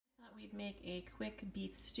we'd make a quick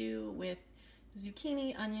beef stew with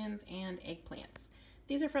zucchini, onions, and eggplants.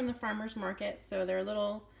 These are from the farmer's market, so they're a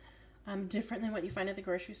little different than what you find at the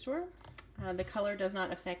grocery store. The color does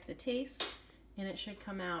not affect the taste, and it should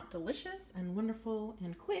come out delicious and wonderful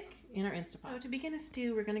and quick in our Instapot. So to begin a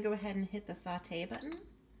stew, we're going to go ahead and hit the saute button.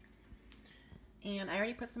 And I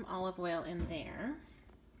already put some olive oil in there.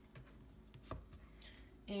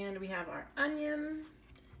 And we have our onion.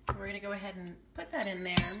 We're going to go ahead and put that in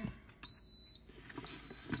there.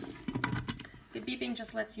 The beeping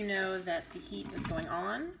just lets you know that the heat is going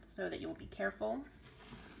on, so that you'll be careful.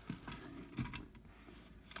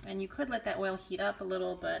 And you could let that oil heat up a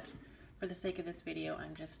little, but for the sake of this video,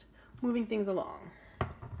 I'm just moving things along.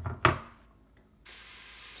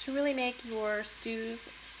 To really make your stews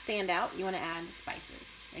stand out, you want to add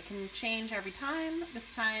spices. It can change every time.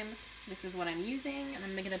 This time, this is what I'm using, and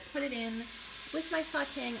I'm going to put it in with my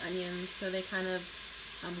sauteing onions so they kind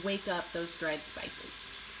of wake up those dried spices.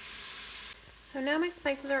 So now my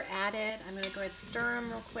spices are added. I'm going to go ahead and stir them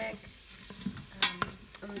real quick.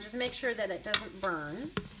 And just make sure that it doesn't burn.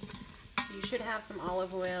 So you should have some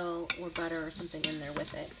olive oil or butter or something in there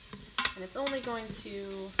with it. And it's only going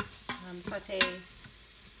to saute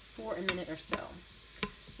for a minute or so.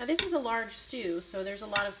 Now this is a large stew, so there's a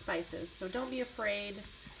lot of spices. So don't be afraid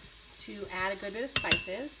to add a good bit of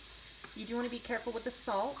spices. You do want to be careful with the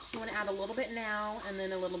salt. You want to add a little bit now and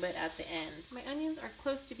then a little bit at the end. My onions are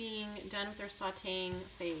close to being done with their sauteing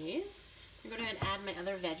phase. I'm going to go ahead and add my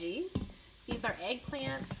other veggies. These are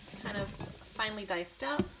eggplants, kind of finely diced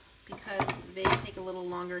up because they take a little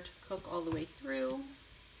longer to cook all the way through.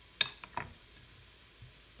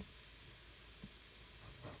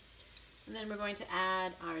 And then we're going to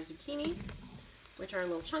add our zucchini, which are a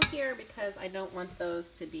little chunkier because I don't want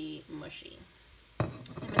those to be mushy. I'm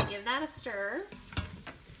going to give that a stir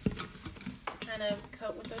to kind of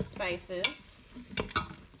coat with those spices.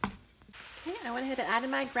 Okay, I went ahead and added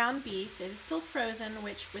my ground beef. It is still frozen,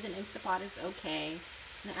 which with an Instapot is okay.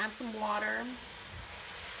 I'm going to add some water.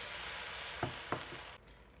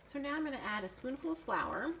 So now I'm going to add a spoonful of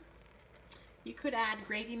flour. You could add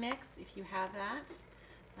gravy mix if you have that.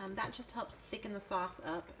 That just helps thicken the sauce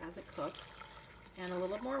up as it cooks. And a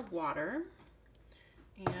little more water.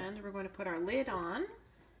 And we're going to put our lid on.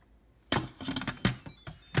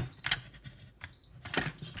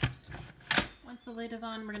 Once the lid is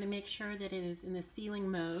on, we're going to make sure that it is in the sealing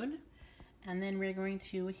mode. And then we're going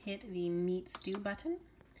to hit the meat stew button.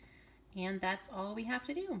 And that's all we have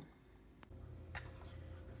to do.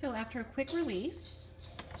 So after a quick release,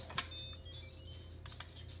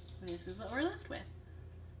 this is what we're left with.